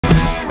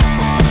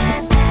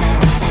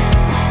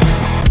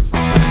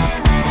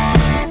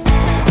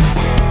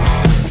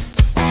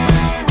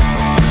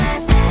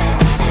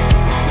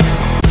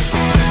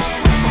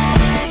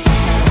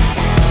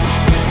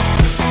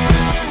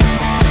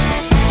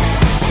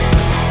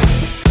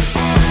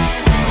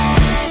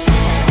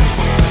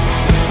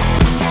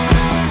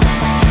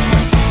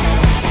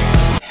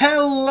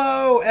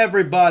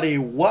everybody,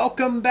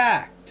 welcome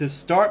back to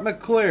Start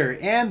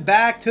McCleary and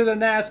back to the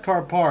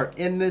NASCAR part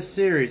in this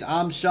series.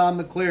 I'm Sean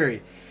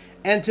McCleary,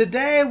 and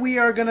today we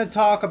are going to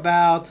talk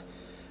about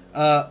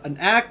an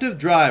active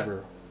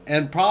driver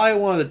and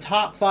probably one of the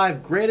top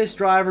 5 greatest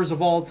drivers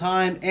of all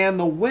time and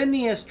the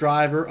winningest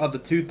driver of the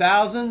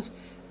 2000s,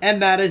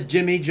 and that is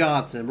Jimmie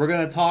Johnson. We're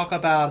going to talk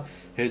about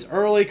his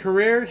early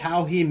career,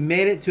 how he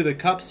made it to the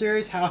Cup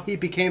Series, how he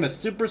became a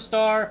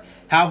superstar,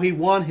 how he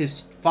won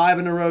his 5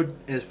 in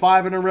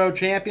a row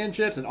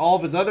championships and all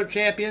of his other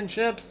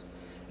championships,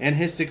 and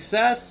his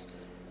success,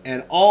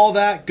 and all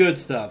that good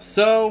stuff.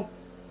 So,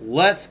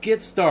 let's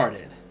get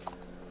started.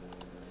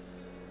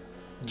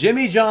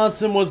 Jimmie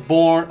Johnson was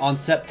born on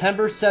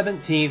September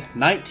 17,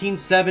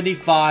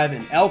 1975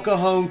 in El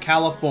Cajon,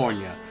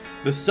 California,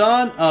 the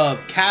son of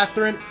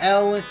Catherine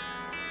Ellen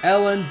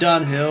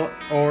Dunhill,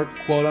 or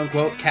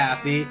quote-unquote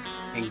Kathy,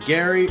 and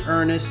Gary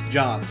Ernest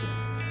Johnson.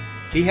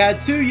 He had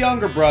 2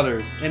 younger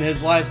brothers in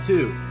his life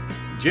too,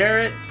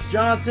 Jarrett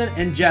Johnson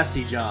and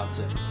Jesse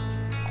Johnson.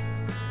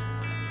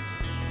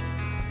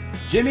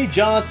 Jimmie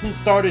Johnson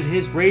started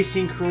his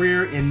racing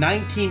career in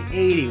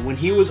 1980 when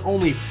he was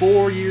only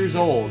 4 years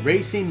old,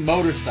 racing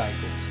motorcycles.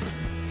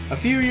 A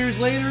few years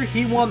later,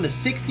 he won the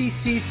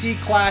 60cc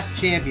class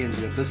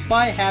championship,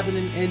 despite having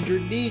an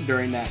injured knee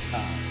during that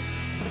time.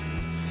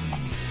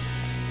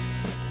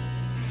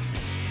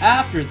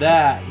 After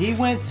that, he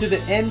went to the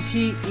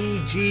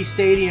MTEG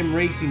Stadium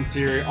Racing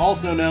Series,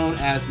 also known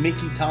as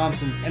Mickey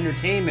Thompson's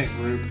Entertainment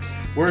Group,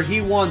 where he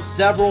won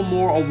several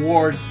more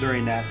awards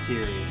during that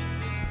series.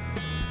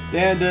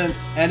 And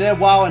then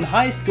while in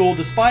high school,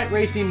 despite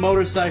racing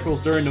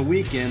motorcycles during the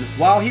weekend,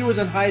 while he was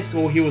in high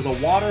school, he was a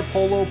water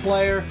polo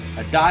player,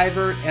 a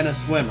diver, and a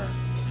swimmer.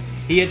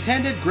 He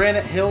attended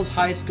Granite Hills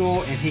High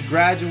School and he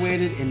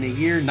graduated in the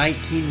year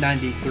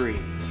 1993.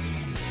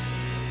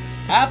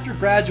 After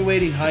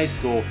graduating high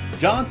school,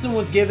 Johnson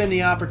was given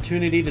the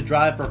opportunity to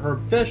drive for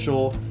Herb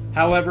Fischel.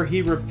 However,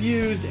 he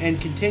refused and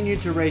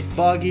continued to race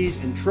buggies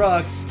and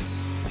trucks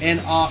in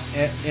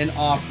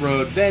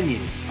off-road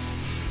venues.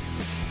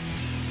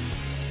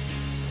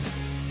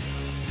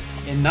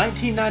 In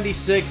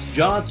 1996,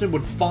 Johnson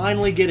would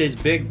finally get his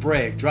big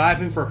break,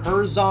 driving for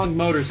Herzog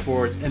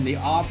Motorsports in the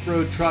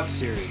Off-Road Truck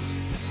Series.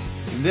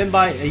 And then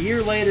by a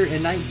year later,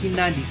 in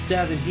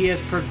 1997, he has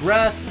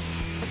progressed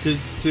to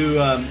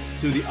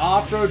the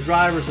Off-Road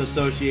Drivers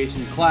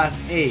Association Class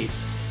 8,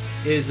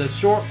 is a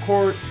short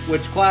course,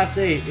 which Class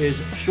 8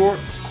 is short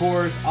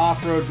course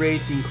off-road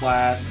racing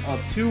class of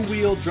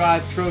 2-wheel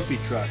drive trophy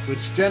trucks,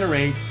 which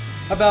generate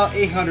about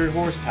 800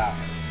 horsepower.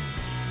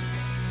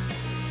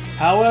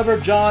 However,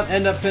 John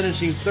ended up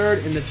finishing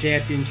 3rd in the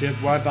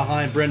championship, right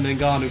behind Brendan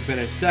Gaughan, who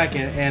finished 2nd,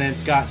 and then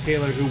Scott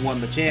Taylor, who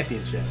won the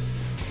championship.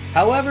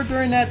 However,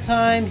 during that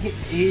time,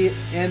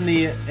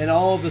 in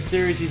all of the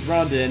series he's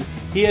run in,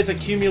 he has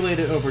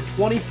accumulated over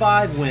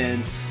 25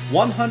 wins,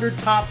 100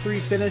 top 3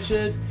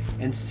 finishes,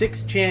 and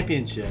 6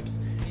 championships,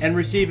 and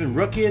receiving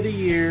Rookie of the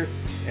Year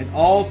in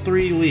all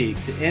 3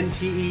 leagues, the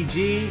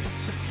MTEG,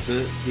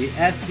 the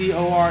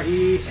SCORE,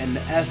 and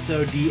the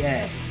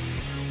SODA.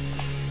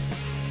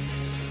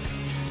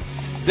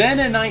 Then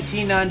in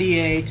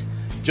 1998,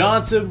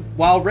 Johnson,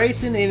 while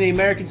racing in the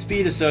American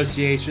Speed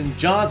Association,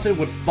 Johnson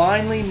would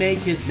finally make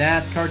his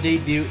NASCAR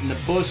debut in the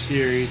Busch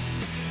Series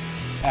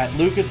at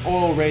Lucas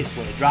Oil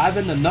Raceway,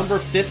 driving the number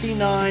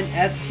 59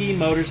 ST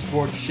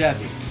Motorsports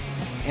Chevy.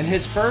 In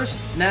his first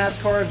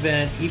NASCAR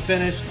event, he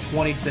finished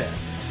 25th.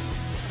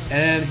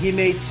 And he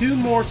made 2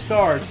 more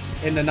starts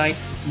in the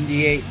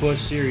 98 Busch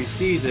Series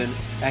season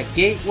at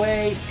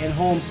Gateway and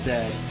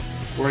Homestead,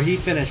 where he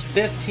finished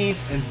 15th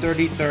and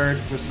 33rd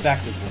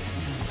respectively.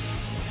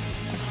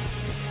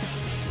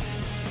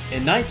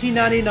 In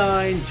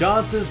 1999,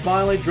 Johnson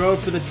finally drove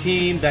for the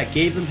team that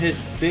gave him his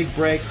big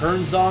break,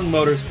 Herzog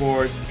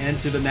Motorsports,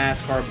 into the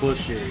NASCAR Busch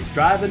Series,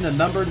 driving the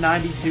number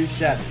 92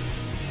 Chevy.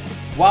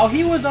 While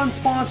he was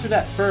unsponsored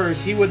at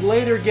first, he would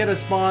later get a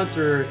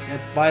sponsor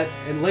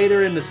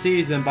later in the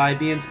season by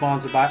being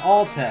sponsored by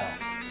Alltel.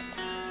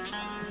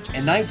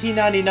 In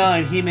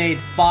 1999, he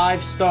made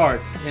 5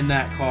 starts in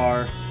that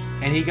car,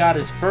 and he got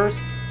his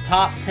first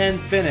top 10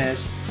 finish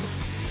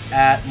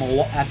at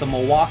the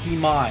Milwaukee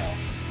Mile,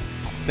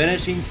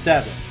 finishing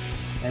 7th.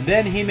 And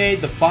then he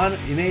made the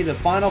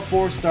final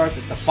 4 starts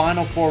at the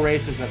final 4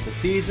 races of the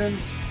season,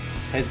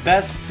 his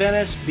best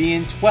finish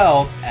being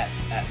 12th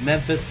at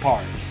Memphis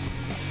Park.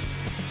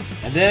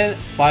 And then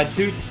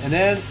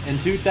in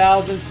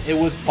 2000s, it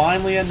was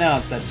finally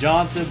announced that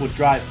Johnson would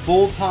drive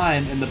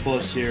full-time in the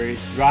Busch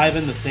Series,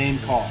 driving the same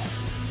car.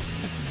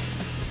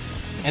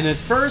 In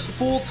his first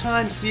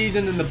full-time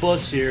season in the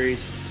Busch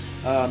Series,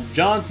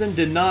 Johnson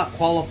did not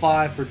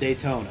qualify for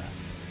Daytona,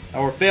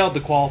 or failed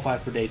to qualify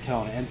for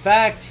Daytona. In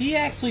fact, he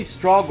actually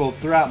struggled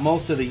throughout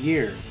most of the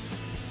year,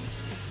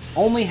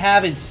 only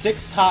having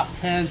 6 top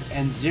 10s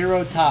and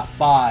 0 top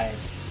 5s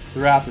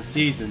throughout the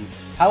season.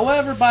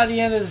 However, by the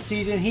end of the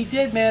season, he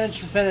did manage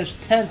to finish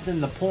 10th in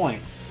the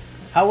points.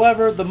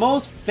 However, the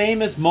most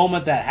famous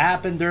moment that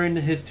happened during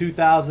his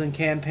 2000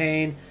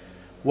 campaign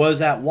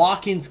was at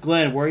Watkins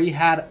Glen, where he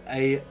had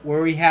a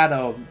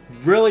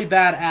really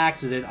bad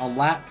accident on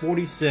lap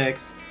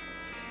 46,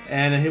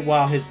 and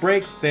while his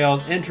brake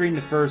fails entering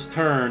the first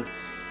turn,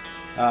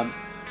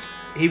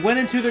 he went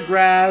into the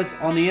grass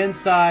on the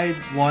inside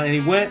one, and he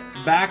went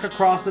back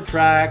across the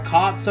track,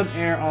 caught some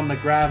air on the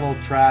gravel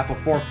trap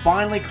before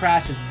finally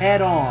crashing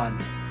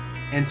head-on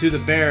into the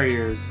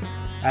barriers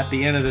at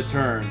the end of the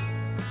turn.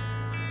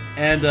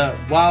 And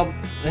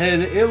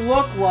and it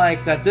looked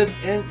like that this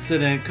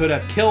incident could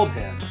have killed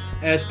him,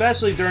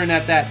 especially during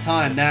at that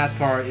time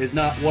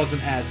NASCAR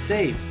wasn't as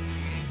safe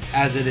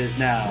as it is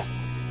now.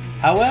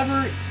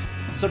 However,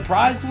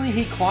 surprisingly,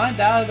 he climbed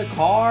out of the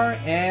car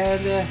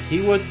and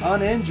he was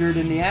uninjured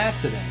in the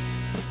accident,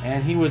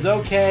 and he was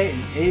okay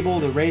and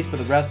able to race for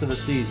the rest of the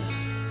season.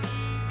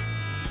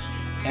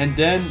 And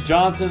then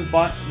Johnson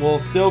will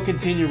still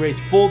continue to race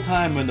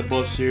full-time in the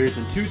Busch Series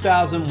in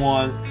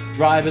 2001,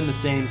 driving the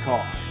same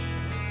car.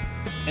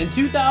 In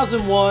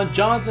 2001,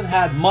 Johnson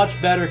had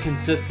much better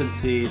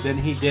consistency than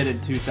he did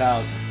in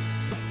 2000.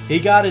 He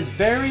got his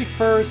very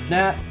first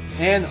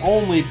and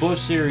only Busch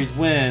Series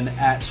win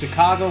at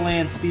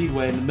Chicagoland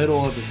Speedway in the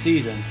middle of the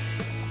season,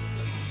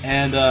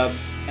 and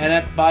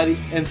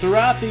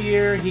throughout the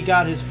year he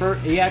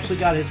actually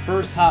got his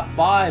first top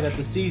 5 at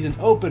the season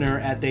opener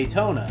at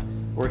Daytona,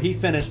 where he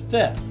finished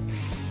 5th.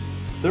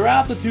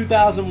 Throughout the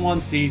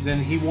 2001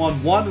 season, he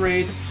won 1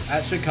 race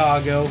at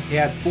Chicago, he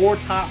had 4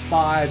 top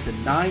 5s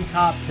and 9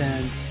 top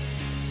 10s,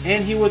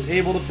 and he was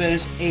able to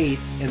finish 8th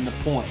in the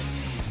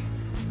points.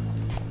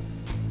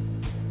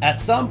 At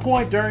some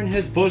point during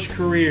his Busch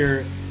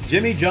career,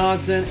 Jimmie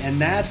Johnson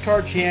and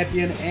NASCAR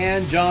champion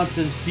and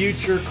Johnson's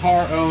future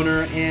car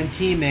owner and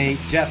teammate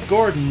Jeff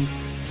Gordon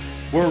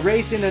were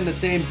racing in the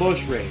same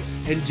Busch race,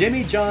 and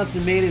Jimmie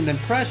Johnson made an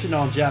impression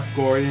on Jeff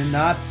Gordon,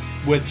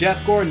 with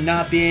Jeff Gordon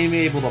not being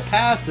able to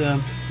pass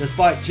him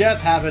despite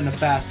Jeff having the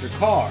faster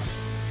car.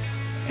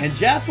 And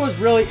Jeff was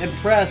really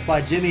impressed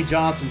by Jimmie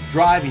Johnson's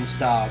driving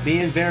style,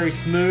 being very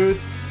smooth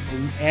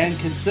and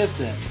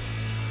consistent.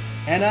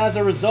 And as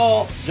a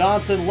result,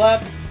 Johnson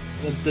left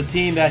the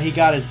team that he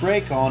got his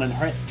break on in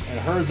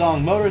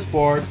Herzog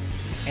Motorsport,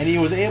 and he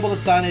was able to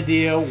sign a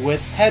deal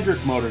with Hendrick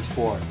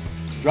Motorsports,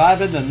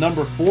 driving the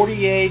number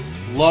 48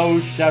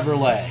 Lowe's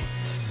Chevrolet.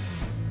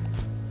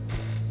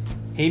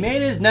 He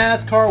made his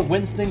NASCAR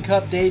Winston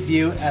Cup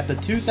debut at the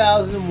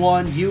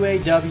 2001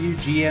 UAW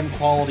GM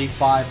Quality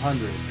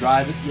 500,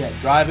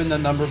 driving the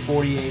number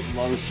 48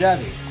 Lowe's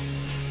Chevy.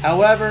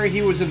 However,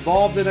 he was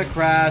involved in a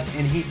crash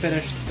and he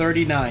finished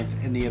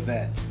 39th in the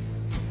event.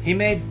 He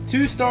made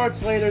 2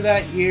 starts later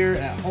that year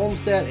at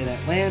Homestead in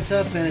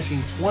Atlanta,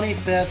 finishing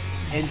 25th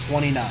and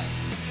 29th.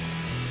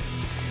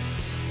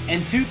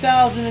 In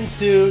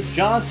 2002,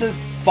 Johnson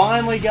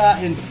finally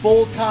got in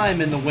full-time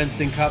in the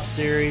Winston Cup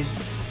Series,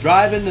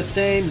 driving the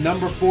same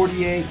number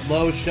 48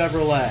 Lowe's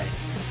Chevrolet.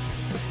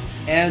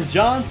 And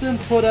Johnson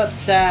put up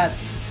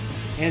stats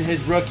in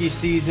his rookie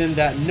season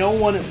that no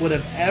one would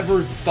have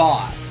ever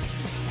thought,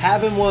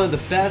 having one of the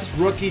best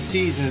rookie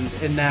seasons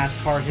in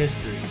NASCAR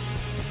history.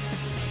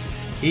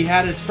 He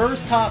had his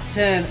first top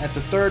 10 at the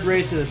 3rd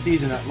race of the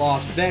season at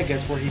Las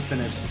Vegas, where he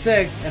finished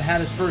 6th, and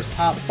had his first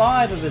top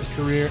 5 of his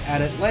career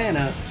at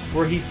Atlanta,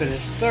 where he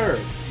finished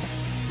 3rd.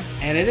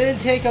 And it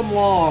didn't take him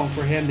long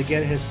for him to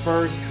get his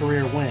first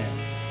career win.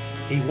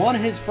 He won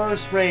his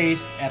first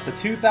race at the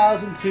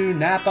 2002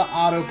 Napa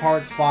Auto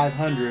Parts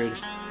 500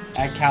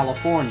 at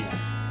California.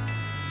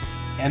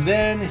 And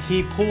then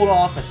he pulled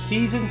off a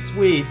season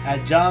sweep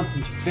at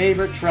Johnson's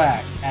favorite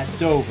track at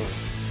Dover,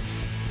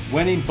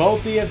 winning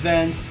both the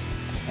events.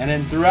 And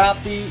then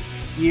throughout the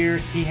year,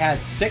 he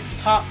had 6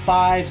 top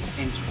 5s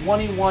and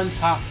 21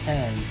 top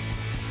 10s,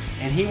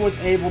 and he was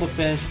able to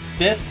finish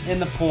 5th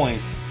in the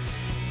points,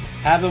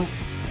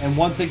 and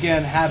once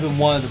again having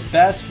one of the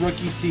best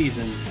rookie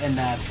seasons in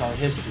NASCAR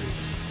history.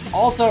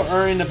 Also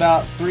earning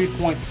about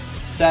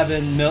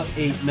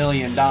 $3.78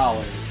 million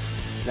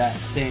that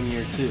same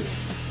year too.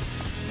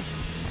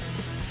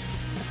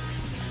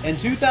 In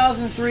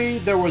 2003,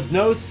 there was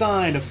no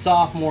sign of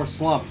sophomore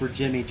slump for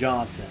Jimmie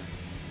Johnson.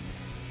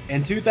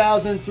 In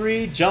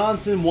 2003,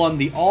 Johnson won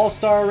the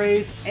All-Star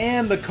race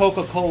and the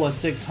Coca-Cola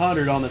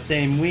 600 on the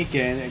same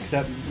weekend,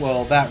 except,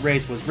 well, that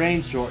race was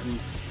rain shortened.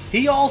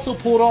 He also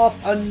pulled off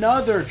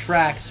another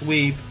track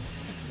sweep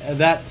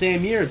that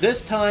same year,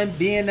 this time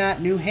being at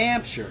New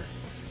Hampshire.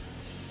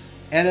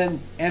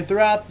 And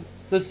throughout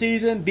the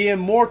season, being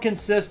more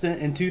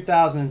consistent in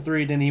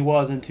 2003 than he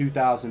was in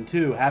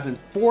 2002, having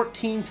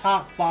 14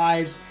 top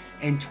 5s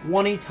and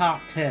 20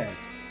 top 10s.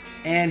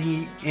 And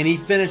he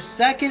finished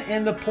 2nd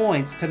in the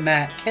points to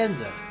Matt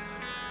Kenseth,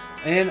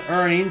 and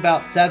earning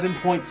about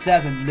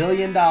 $7.7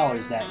 million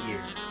that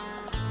year.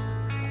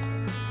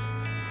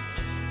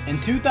 In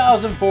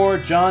 2004,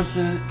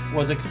 Johnson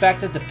was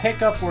expected to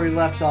pick up where he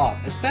left off,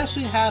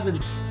 especially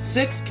having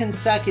 6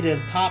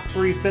 consecutive top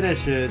 3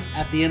 finishes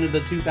at the end of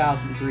the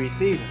 2003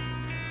 season.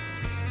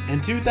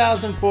 In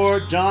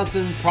 2004,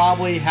 Johnson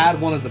probably had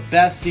one of the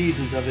best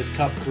seasons of his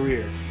Cup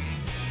career,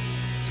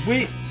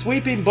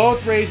 sweeping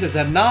both races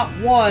and not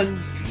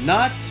one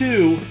not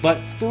 2,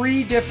 but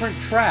 3 different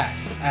tracks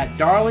at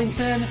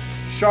Darlington,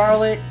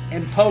 Charlotte,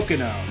 and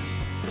Pocono,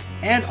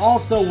 and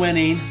also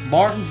winning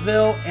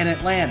Martinsville and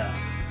Atlanta.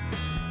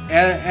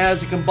 And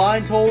as a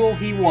combined total,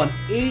 he won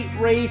 8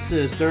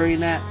 races during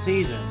that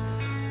season.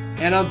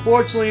 And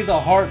unfortunately, the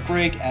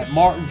heartbreak at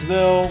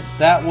Martinsville,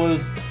 that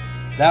was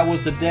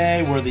the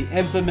day where the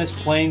infamous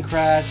plane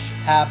crash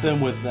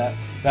happened with that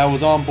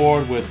was on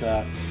board with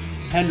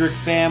Hendrick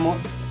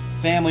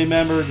family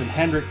members and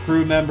Hendrick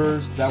crew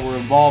members that were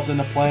involved in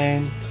the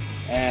plane,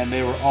 and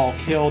they were all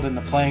killed in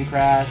the plane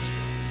crash.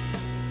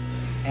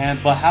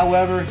 But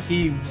however,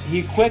 he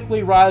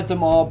quickly rised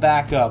them all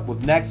back up,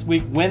 with next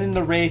week winning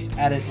the race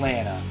at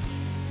Atlanta.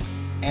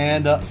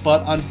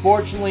 But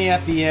unfortunately,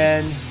 at the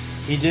end,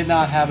 he did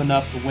not have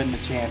enough to win the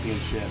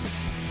championship,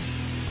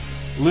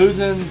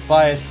 losing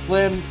by a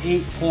slim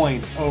 8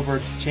 points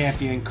over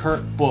champion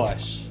Kurt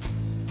Busch.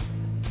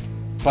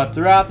 But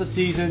throughout the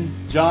season,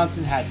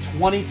 Johnson had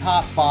 20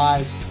 top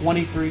 5s,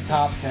 23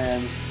 top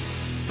 10s,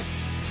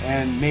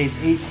 and made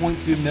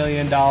 $8.2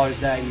 million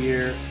that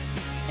year.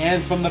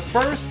 And from the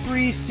first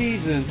 3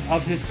 seasons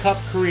of his Cup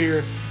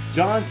career,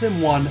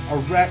 Johnson won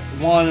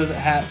one of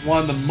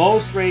the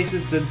most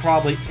races than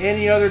probably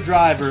any other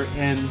driver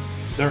in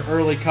their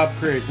early Cup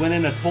careers,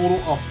 winning a total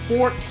of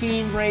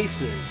 14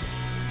 races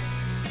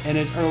in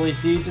his early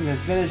season and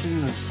finishing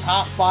in the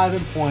top 5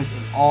 in points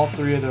in all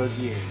 3 of those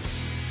years.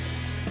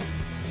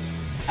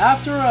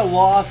 After a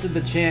loss in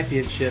the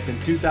championship in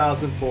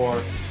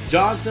 2004,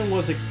 Johnson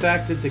was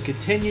expected to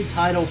continue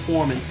title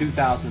form in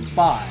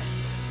 2005.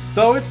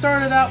 Though it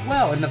started out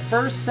well, in the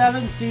first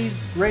 7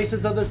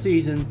 races of the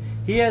season,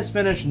 he has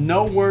finished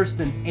no worse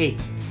than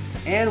 8th,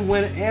 and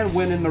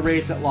winning the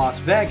race at Las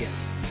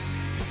Vegas.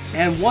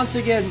 And once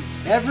again,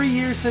 every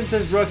year since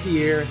his rookie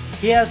year,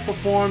 he has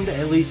performed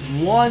at least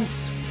one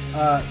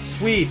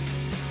sweep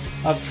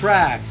of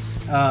tracks,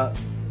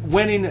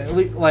 winning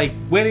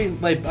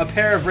a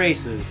pair of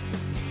races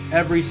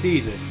every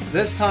season.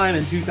 This time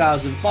in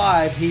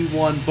 2005, he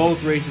won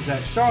both races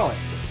at Charlotte.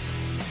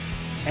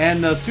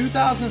 And the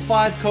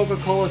 2005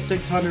 Coca-Cola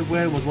 600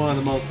 win was one of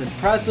the most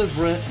impressive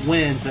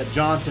wins that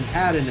Johnson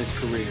had in his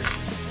career.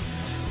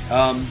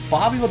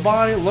 Bobby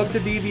Labonte looked to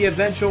be the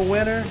eventual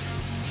winner,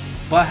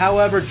 but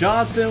however,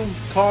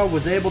 Johnson's car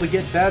was able to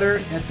get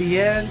better at the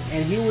end,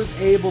 and he was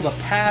able to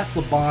pass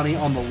Labonte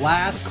on the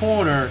last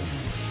corner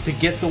to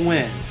get the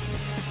win.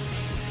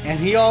 And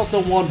he also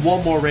won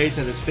one more race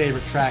at his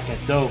favorite track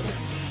at Dover.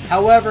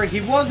 However, he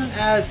wasn't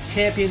as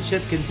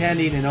championship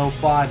contending in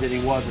 05 than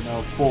he was in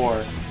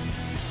 04.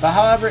 But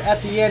however,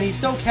 at the end, he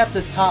still kept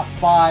his top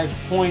 5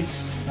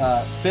 points,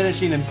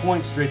 finishing in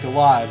point streak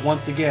alive.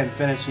 Once again,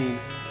 finishing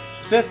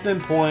 5th in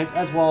points,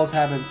 as well as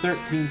having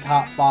 13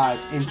 top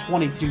 5s and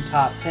 22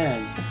 top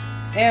 10s,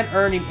 and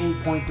earning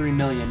 $8.3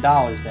 million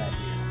that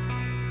year.